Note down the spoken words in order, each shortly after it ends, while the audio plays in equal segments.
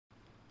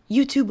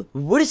YouTube,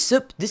 what is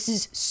up? This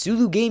is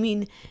Sulu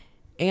Gaming,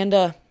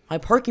 and my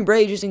parking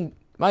brake is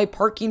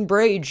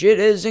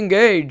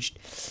engaged.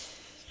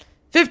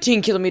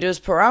 15 kilometers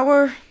per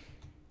hour,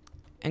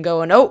 and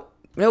going. Oh,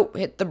 nope,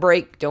 hit the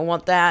brake. Don't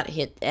want that.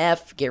 Hit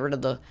F. Get rid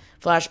of the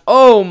flash.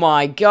 Oh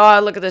my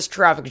God! Look at this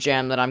traffic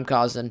jam that I'm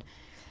causing.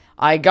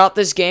 I got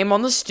this game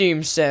on the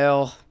Steam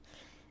sale,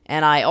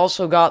 and I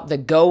also got the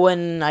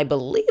Going. I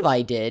believe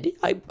I did.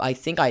 I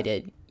think I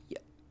did.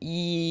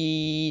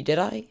 Did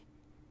I?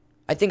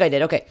 I think I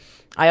did. Okay.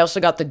 I also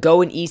got the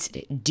Going East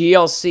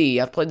DLC.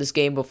 I've played this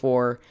game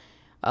before,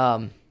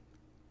 a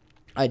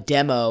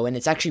demo, and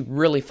it's actually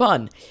really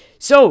fun.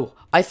 So,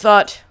 I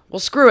thought, well,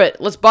 screw it.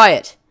 Let's buy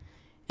it,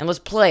 and let's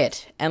play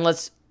it, and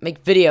let's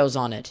make videos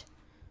on it,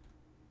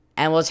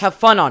 and let's have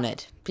fun on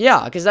it.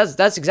 Yeah, because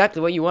that's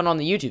exactly what you want on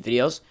the YouTube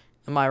videos.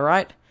 Am I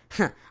right?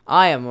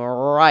 I am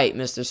right,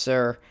 Mr.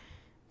 Sir,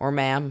 or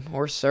ma'am,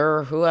 or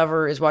sir,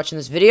 whoever is watching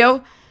this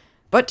video.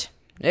 But,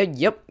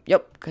 yep,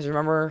 because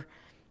remember,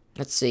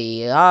 let's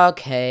see,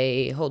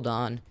 okay, hold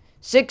on,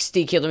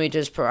 60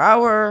 kilometers per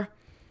hour,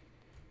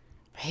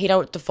 I hate how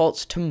it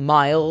defaults to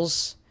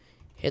miles,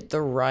 hit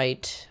the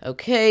right,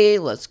 okay,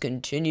 let's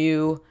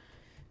continue,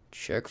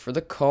 check for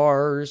the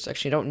cars,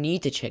 actually, I don't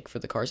need to check for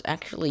the cars,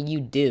 actually, you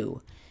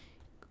do,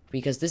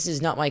 because this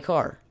is not my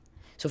car.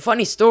 So,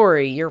 funny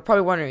story, you're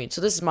probably wondering,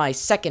 so this is my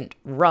second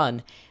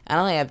run, and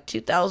I only have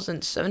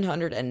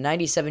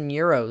 2,797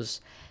 euros.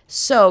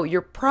 So,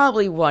 you're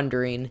probably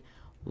wondering,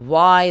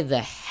 why the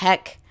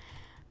heck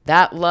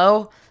that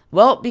low?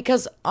 Well,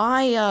 because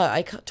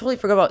I totally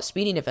forgot about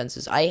speeding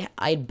offenses. I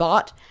had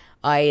bought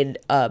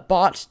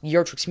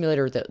Euro Truck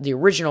Simulator, the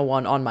original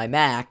one, on my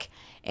Mac,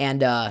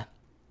 and the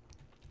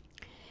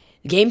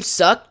game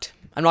sucked.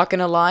 I'm not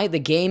gonna lie, the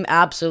game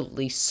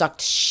absolutely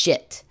sucked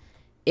shit.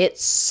 It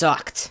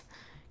sucked.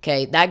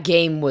 Okay, that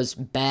game was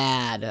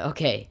bad.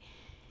 Okay.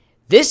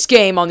 This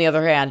game, on the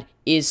other hand,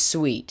 is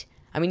sweet.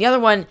 I mean, the other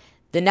one,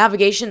 the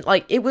navigation,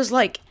 like, it was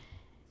like,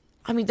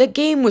 I mean, that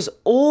game was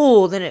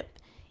old, and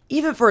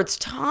even for its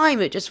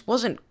time, it just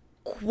wasn't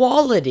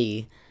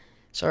quality.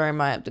 Sorry, I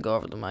might have to go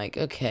over the mic.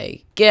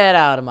 Okay, get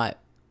the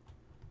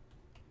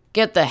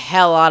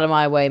hell out of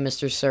my way,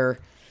 Mr. Sir.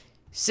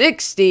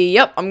 60,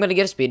 yep, I'm gonna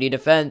get a speedy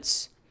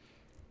defense.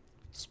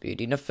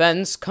 Speedy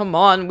defense, come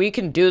on, we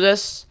can do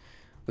this.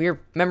 We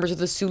are members of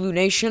the Sulu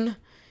Nation.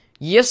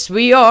 Yes,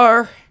 we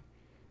are.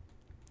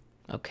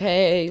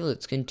 Okay,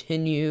 let's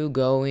continue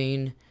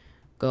going.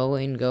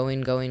 Going.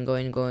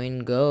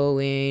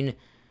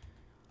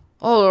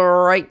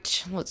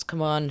 Alright, let's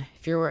come on.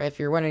 If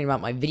you're wondering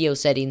about my video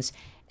settings,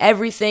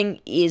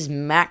 everything is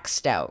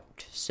maxed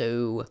out.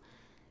 So,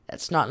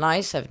 that's not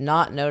nice. I've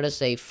not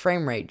noticed a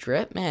frame rate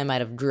drip. Man, I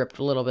might have dripped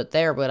a little bit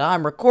there, but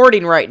I'm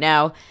recording right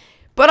now.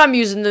 But I'm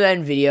using the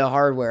NVIDIA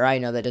hardware. I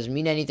know that doesn't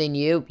mean anything to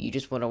you. You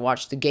just want to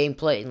watch the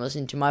gameplay and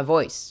listen to my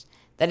voice.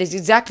 That is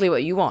exactly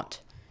what you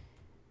want.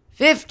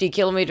 50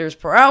 kilometers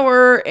per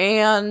hour,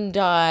 and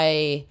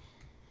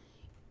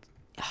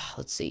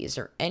let's see, is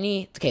there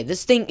any... Okay,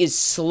 this thing is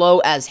slow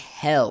as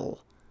hell.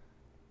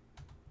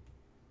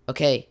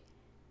 Okay,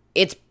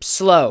 it's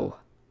slow.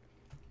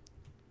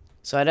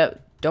 So I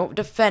don't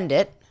defend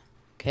it.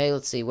 Okay,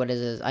 let's see, what is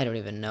this? I don't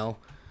even know.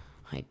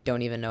 I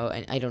don't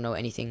know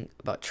anything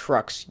about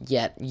trucks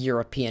yet,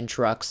 European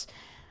trucks.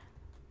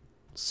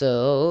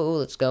 So,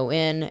 let's go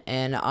in,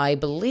 and I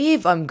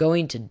believe I'm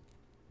going to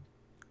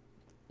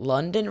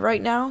London right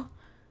now.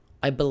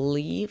 I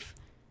believe.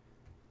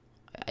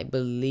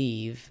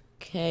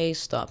 Okay,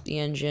 stop the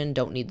engine,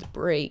 don't need the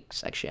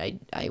brakes. Actually,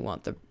 I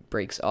want the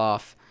brakes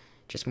off.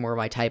 Just more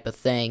my type of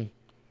thing.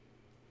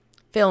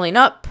 Filling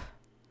up.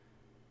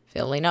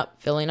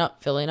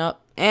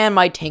 And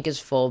my tank is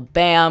full.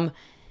 Bam.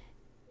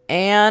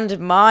 And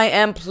my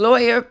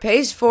employer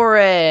pays for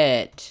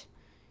it.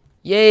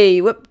 Yay,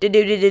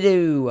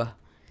 whoop-de-doo-de-doo-doo.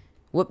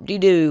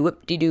 Whoop-de-doo.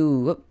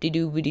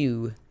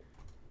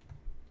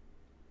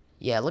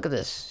 Yeah, look at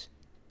this.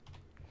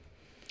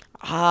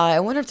 I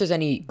wonder if there's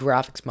any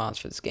graphics mods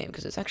for this game,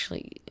 because it's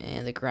actually,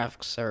 the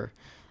graphics are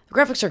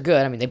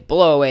good. I mean, they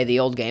blow away the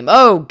old game.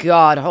 Oh,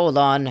 God, hold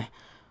on.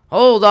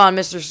 Hold on,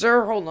 Mr.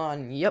 Sir, hold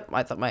on. Yep,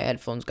 I thought my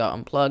headphones got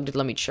unplugged.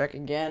 Let me check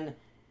again.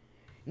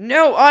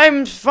 No,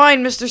 I'm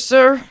fine, Mr.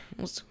 Sir.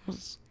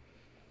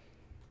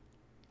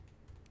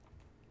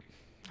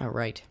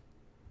 Alright.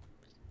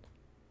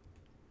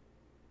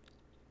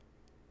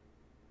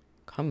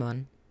 Come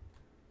on.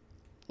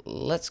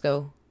 Let's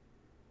go.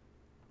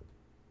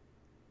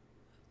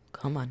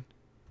 Come on.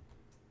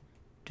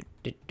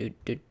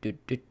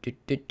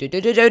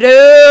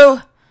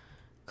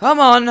 Come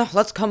on.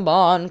 Let's come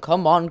on.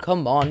 Come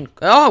on.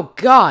 Oh,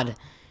 God.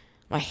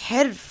 My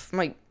head,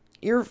 my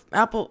ear,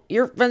 about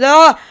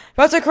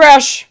to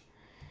crash.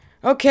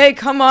 Okay,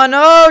 come on.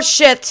 Oh,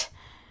 shit.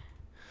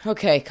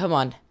 Okay, come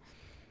on.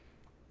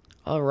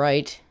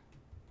 Alright.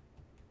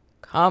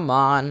 Come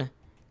on.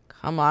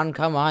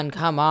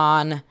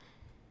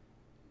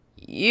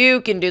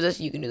 You can do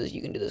this.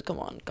 Come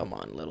on,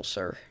 little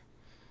sir.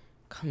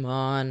 Come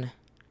on.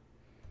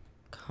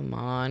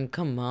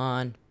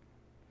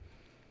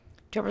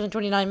 2 hours and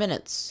 29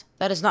 minutes.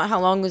 That is not how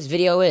long this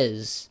video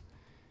is.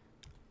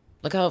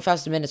 Look how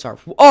fast the minutes are.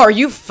 Oh, are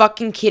you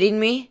fucking kidding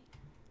me?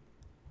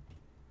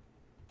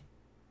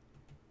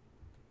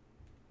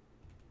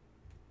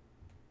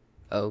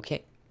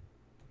 Okay.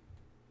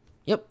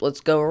 Yep, let's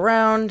go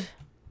around.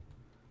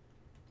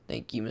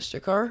 Thank you,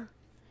 Mr. Car.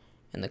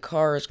 And the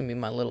car is going to be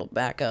my little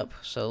backup.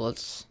 So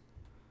let's...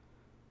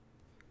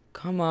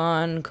 Come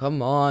on,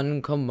 come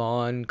on, come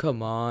on,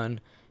 come on.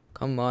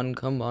 Come on,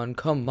 come on,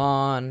 come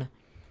on.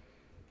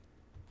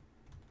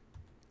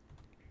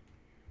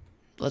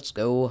 Let's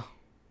go.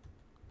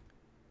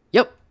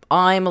 Yep,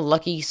 I'm a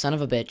lucky son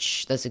of a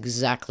bitch. That's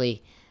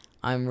exactly...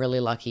 I'm really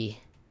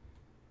lucky.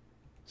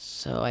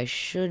 So I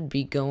should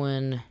be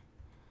going...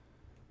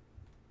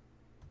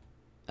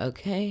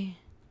 Okay.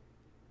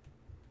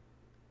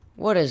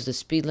 What is the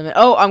speed limit?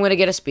 Oh, I'm gonna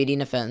get a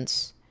speeding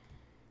offense.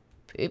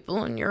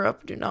 People in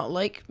Europe do not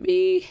like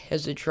me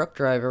as a truck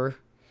driver.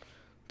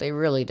 They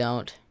really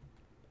don't.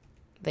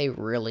 They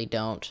really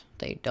don't.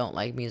 They don't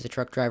like me as a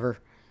truck driver.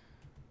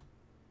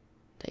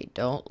 They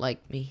don't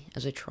like me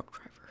as a truck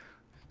driver.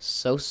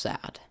 So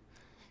sad.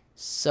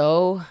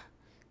 So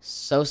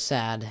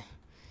sad.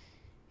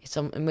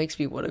 It makes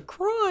me want to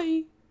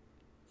cry.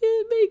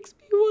 It makes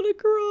me want to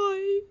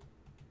cry.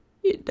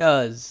 It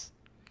does.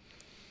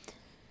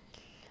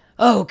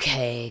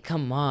 Okay,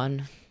 come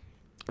on.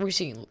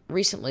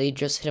 Recently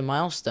just hit a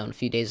milestone a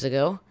few days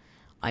ago.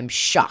 I'm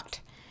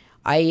shocked.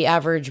 I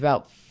average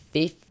about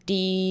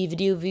 50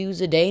 video views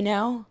a day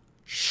now.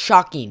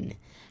 Shocking.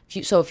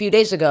 So a few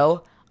days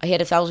ago, I had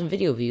 1,000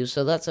 video views,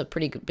 so that's a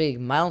pretty big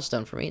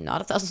milestone for me.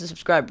 Not 1,000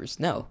 subscribers,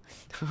 no.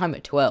 I'm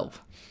at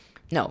 12.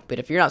 No, but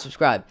if you're not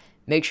subscribed,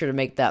 make sure to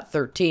make that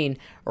 13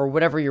 or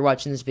whatever you're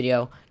watching this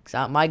video.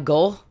 Because my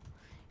goal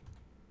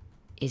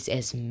is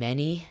as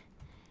many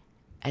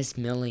as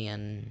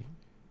million.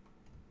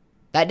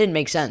 That didn't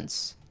make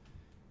sense.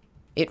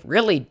 It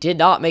really did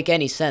not make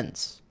any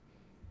sense.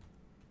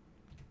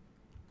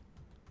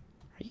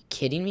 Are you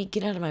kidding me?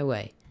 Get out of my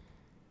way.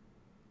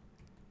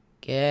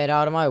 Get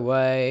out of my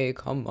way.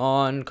 Come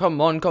on, come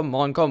on, come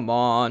on, come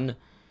on.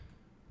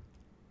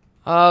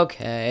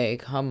 Okay,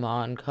 come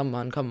on, come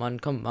on, come on,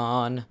 come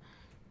on.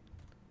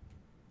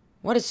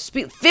 What is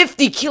speed?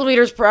 50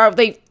 kilometers per hour.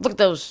 Look at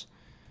those.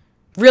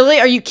 Really?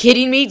 Are you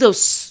kidding me?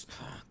 Those...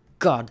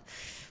 God.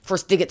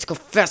 First, they get to go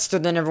faster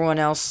than everyone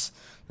else.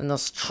 And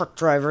those truck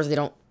drivers, they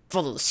don't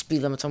follow the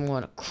speed limits. I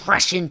want to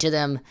crash into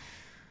them.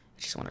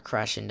 I just want to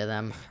crash into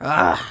them.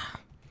 Ah.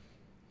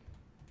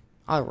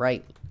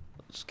 Alright.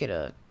 Let's get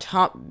a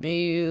top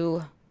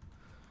view.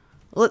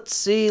 Let's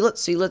see.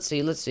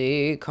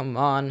 Come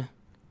on.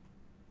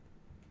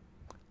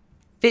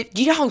 Do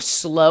you know how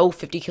slow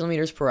 50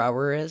 kilometers per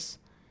hour is?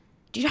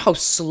 Do you know how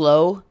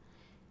slow?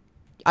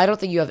 I don't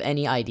think you have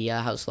any idea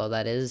how slow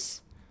that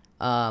is.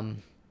 I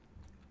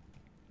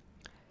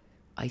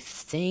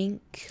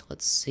think,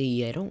 let's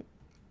see, I don't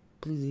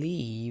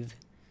believe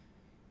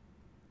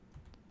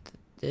that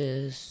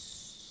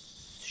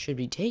this should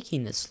be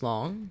taking this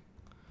long.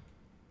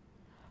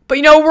 But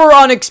you know, we're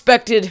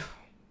unexpected.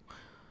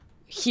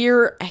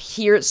 Here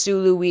at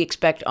Sulu, we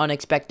expect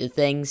unexpected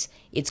things.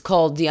 It's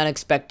called the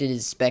unexpected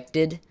is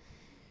expected.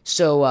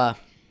 So,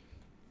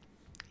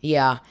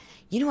 yeah.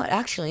 You know what,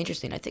 actually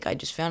interesting, I think I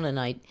just found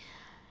I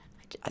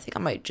think I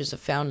might just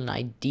have found an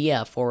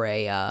idea for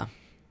a,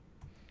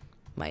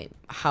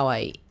 how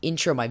I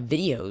intro my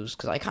videos,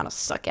 because I kind of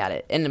suck at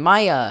it, and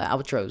my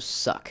outros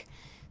suck.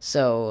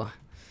 So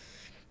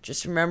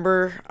just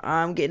remember,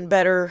 I'm getting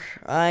better.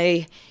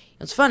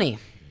 It's funny,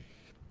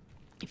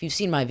 if you've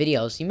seen my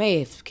videos, you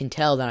may can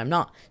tell that I'm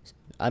not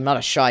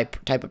a shy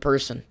type of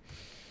person.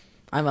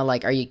 I'm a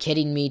like, are you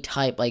kidding me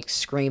type, like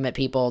scream at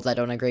people that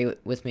don't agree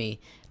with me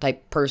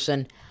type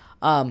person.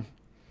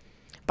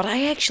 But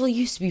I actually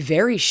used to be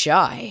very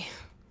shy.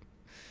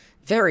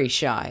 Very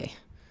shy.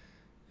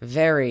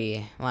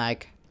 Very,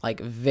 like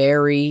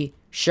very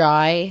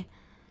shy.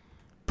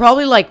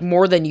 Probably, like,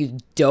 more than you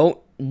don't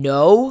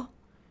know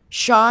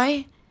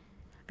shy.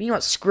 But you know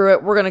what, screw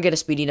it, we're gonna get a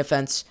speeding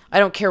offense. I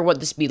don't care what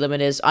the speed limit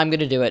is, I'm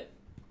gonna do it.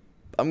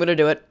 I'm gonna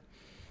do it.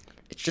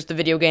 It's just a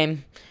video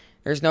game.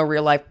 There's no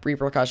real life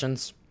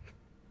repercussions.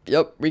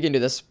 Yep, we can do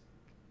this.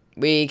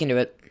 We can do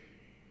it.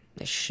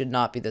 This should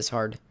not be this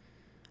hard.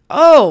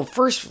 Oh,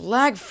 first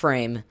lag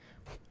frame.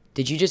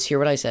 Did you just hear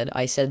what I said?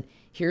 I said,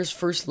 here's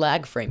first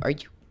lag frame. Are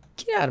you...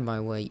 Get out of my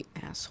way, you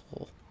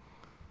asshole.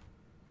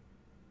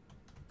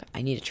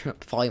 I need to turn up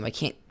the volume. I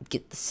can't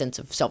get the sense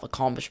of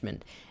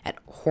self-accomplishment at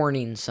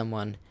horning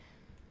someone.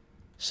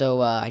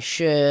 So, I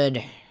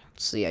should...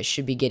 Let's see, I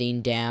should be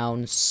getting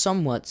down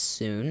somewhat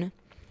soon.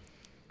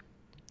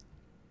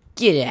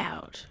 Get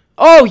out.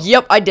 Oh,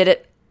 yep, I did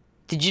it.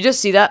 Did you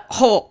just see that?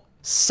 Oh,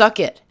 suck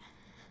it.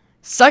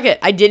 Suck it.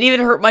 I didn't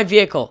even hurt my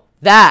vehicle.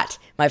 That,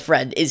 my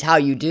friend, is how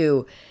you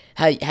do...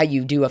 How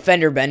you do a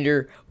fender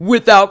bender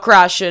without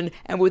crashing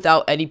and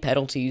without any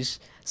penalties.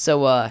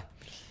 So,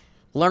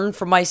 learn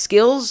from my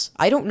skills.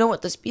 I don't know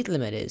what the speed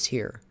limit is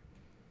here.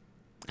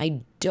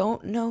 I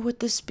don't know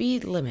what the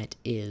speed limit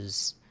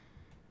is.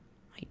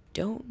 I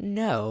don't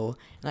know.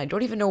 And I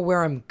don't even know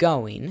where I'm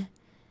going.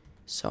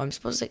 So I'm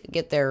supposed to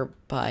get there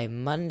by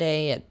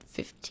Monday at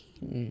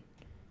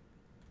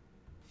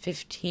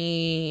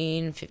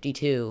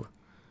 15:52.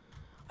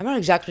 I'm not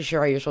exactly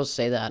sure how you're supposed to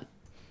say that.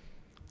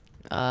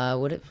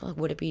 Would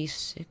it be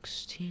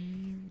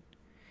 16?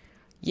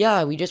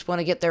 Yeah, we just want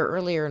to get there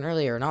earlier and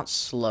earlier, not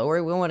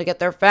slower. We want to get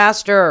there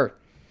faster.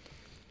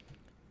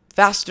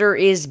 Faster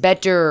is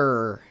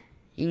better,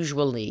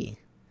 usually.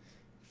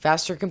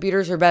 Faster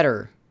computers are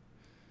better.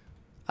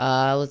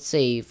 Let's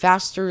see.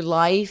 Faster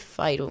life.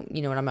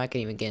 You know what, I'm not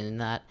gonna even get in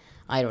that.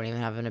 I don't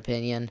even have an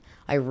opinion.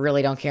 I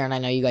really don't care, and I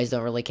know you guys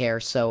don't really care,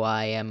 so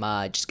I am,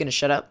 just gonna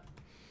shut up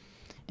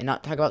and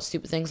not talk about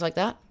stupid things like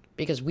that,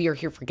 because we are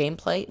here for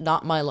gameplay,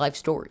 not my life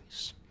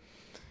stories.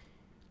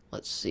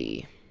 Let's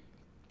see.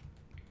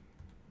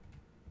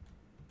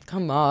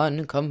 Come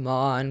on, come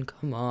on,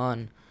 come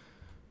on.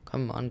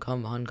 Come on,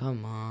 come on,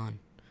 come on.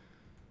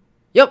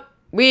 Yep,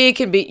 we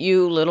can beat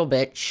you, little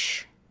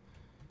bitch.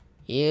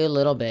 You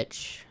little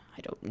bitch.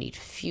 I don't need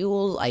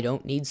fuel. I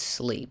don't need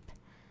sleep.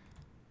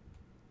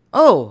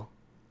 Oh,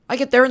 I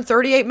get there in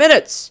 38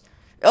 minutes.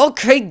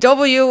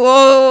 LKW,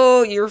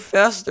 oh, you're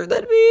faster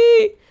than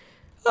me.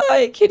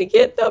 I can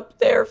get up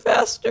there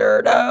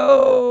faster. No.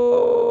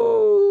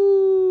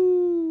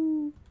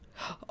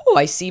 Oh,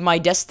 I see my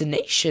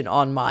destination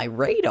on my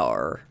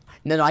radar.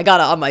 And then I got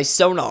it on my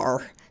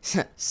sonar.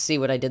 See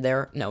what I did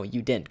there? No,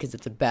 you didn't, because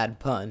it's a bad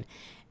pun.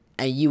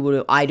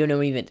 And I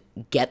don't even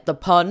get the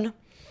pun.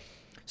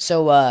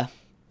 So,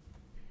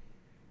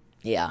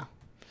 yeah.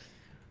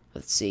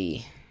 Let's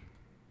see.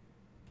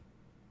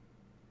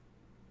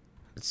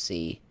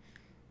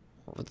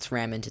 Let's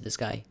ram into this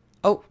guy.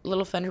 Oh,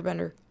 little fender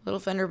bender. Little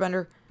fender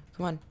bender.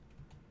 Come on.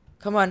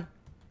 Come on.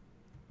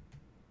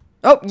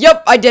 Oh,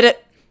 yep, I did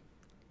it.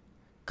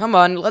 Come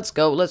on, let's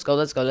go, let's go,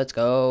 let's go, let's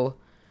go.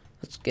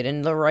 Let's get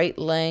in the right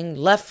lane.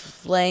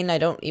 Left lane, I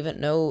don't even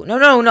know. No,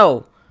 no,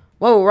 no.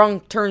 Whoa,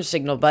 wrong turn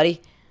signal,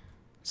 buddy.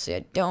 Let's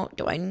see, do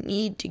I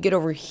need to get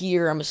over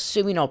here? I'm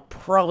assuming I'll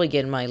probably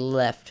get in my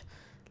left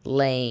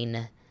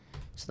lane.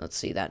 So let's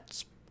see,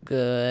 that's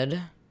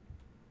good.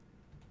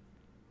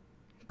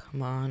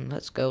 Come on,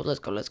 let's go, let's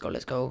go, let's go,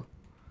 let's go.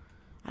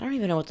 I don't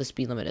even know what the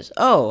speed limit is.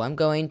 Oh, I'm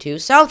going to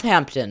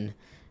Southampton.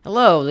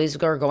 Hello, these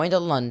are going to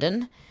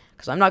London.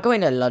 Because I'm not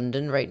going to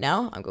London right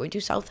now. I'm going to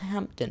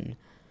Southampton.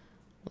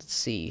 Let's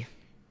see.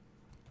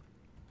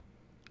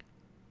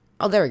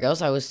 Oh, there it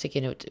goes. I was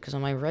sticking it because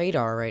on my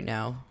radar right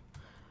now.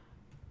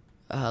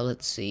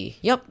 Let's see.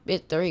 Yep,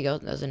 there you go.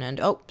 That doesn't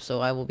end. Oh,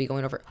 so I will be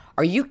going over.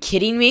 Are you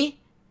kidding me?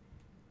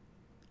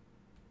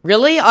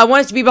 Really? I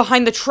want it to be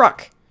behind the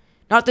truck.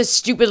 Not this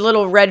stupid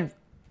little red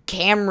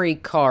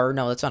Camry car.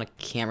 No, that's not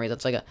a Camry.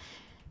 That's like a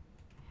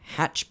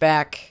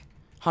hatchback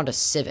Honda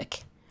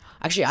Civic.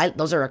 Actually,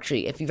 those are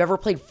actually, if you've ever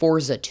played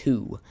Forza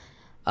 2,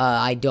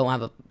 I don't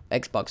have a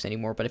Xbox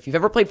anymore, but if you've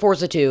ever played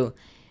Forza 2,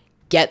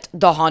 get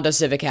the Honda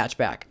Civic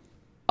hatchback.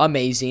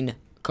 Amazing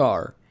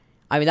car.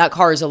 I mean, that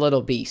car is a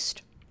little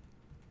beast.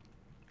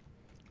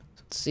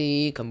 Let's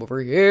see, come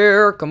over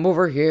here, come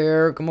over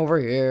here, come over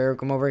here,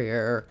 come over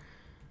here.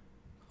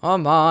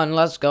 Come on,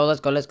 let's go, let's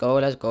go, let's go,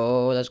 let's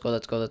go, let's go,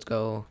 let's go, let's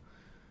go.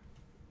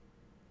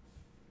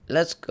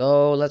 Let's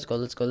go, let's go,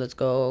 let's go, let's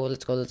go,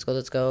 let's go, let's go,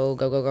 let's go,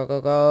 go, go, go,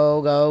 go,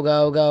 go, go,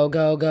 go, go,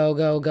 go, go,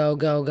 go, go,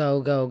 go,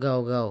 go, go,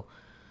 go, go.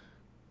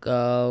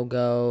 Go,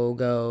 go,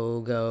 go,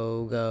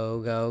 go,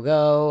 go, go,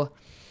 go.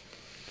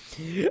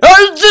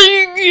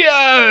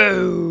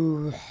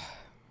 Go!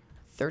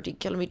 30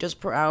 kilometers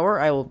per hour.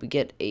 I will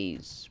get a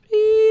speed.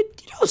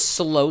 Do you know how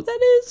slow that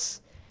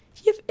is?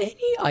 Do you have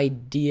any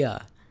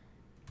idea?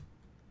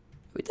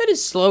 I mean, that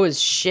is slow as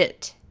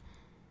shit.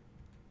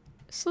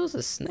 Slow as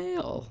a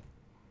snail.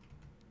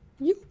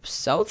 You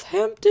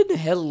Southampton,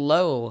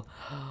 hello.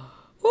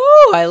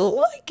 Oh, I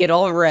like it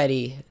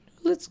already.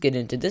 Let's get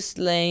into this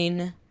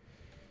lane.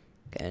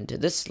 Get into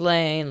this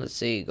lane. Let's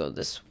see, go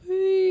this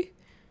way.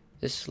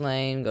 This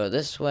lane, go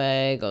this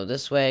way, go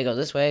this way, go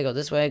this way, go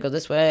this way, go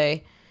this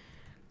way.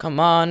 Come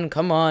on,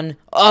 come on.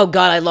 Oh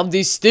god, I love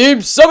these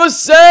Steam Summer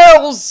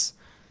Sales!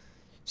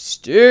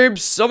 Steam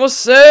Summer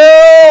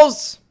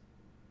Sales!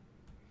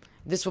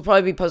 This will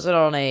probably be posted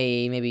on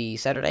a, maybe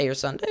Saturday or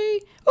Sunday.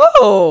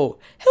 Oh,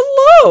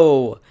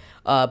 hello!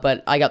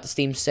 But I got the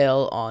Steam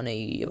sale on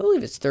I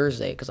believe it's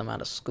Thursday, because I'm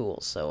out of school,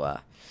 so,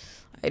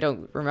 I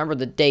don't remember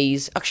the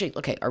days. Actually,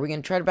 okay, are we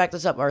going to try to back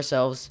this up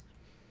ourselves?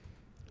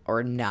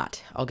 Or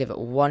not? I'll give it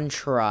one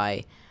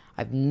try.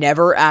 I've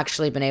never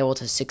actually been able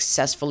to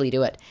successfully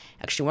do it.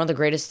 Actually, one of the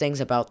greatest things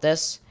about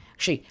this...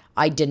 Actually,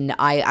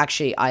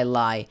 I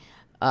lie.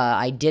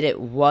 I did it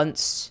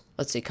once.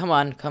 Let's see, come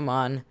on, come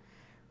on.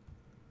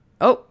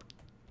 Oh!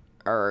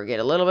 Or get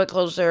a little bit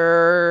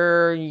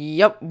closer.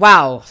 Yep,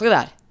 wow, look at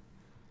that.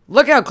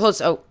 Look how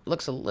close... Oh,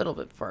 looks a little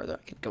bit farther.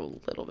 I could go a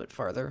little bit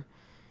farther.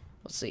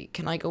 Let's see,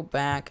 can I go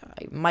back?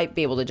 I might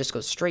be able to just go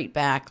straight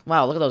back.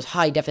 Wow, look at those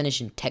high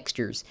definition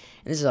textures.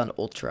 And this is on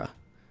ultra.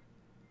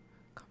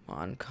 Come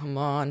on, come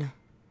on.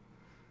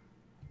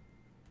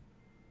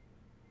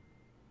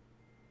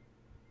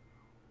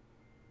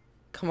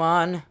 Come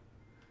on.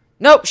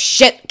 Nope,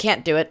 shit,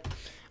 can't do it.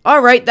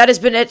 Alright, that has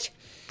been it.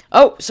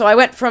 Oh, so I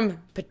went from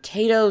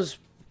potatoes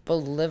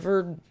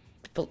delivered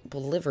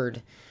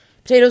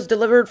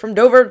from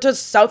Dover to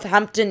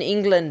Southampton,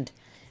 England.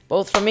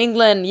 Both from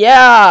England,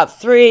 yeah,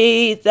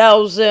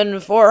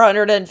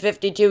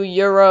 3,452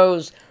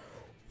 euros.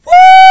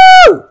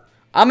 Woo!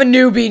 I'm a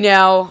newbie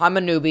now. I'm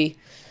a newbie.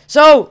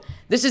 So,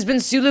 this has been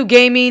Sulu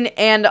Gaming,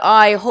 and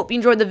I hope you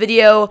enjoyed the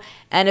video.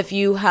 And if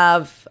you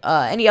have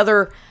any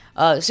other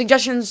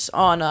suggestions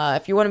on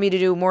if you wanted me to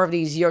do more of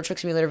these Euro Truck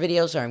Simulator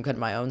videos, sorry, I'm cutting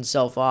my own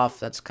self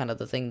off. That's kind of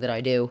the thing that I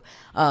do.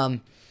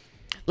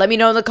 Let me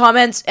know in the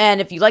comments,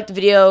 and if you like the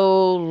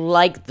video,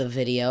 like the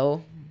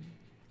video.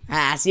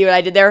 See what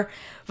I did there?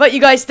 But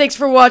you guys, thanks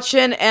for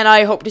watching, and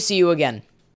I hope to see you again.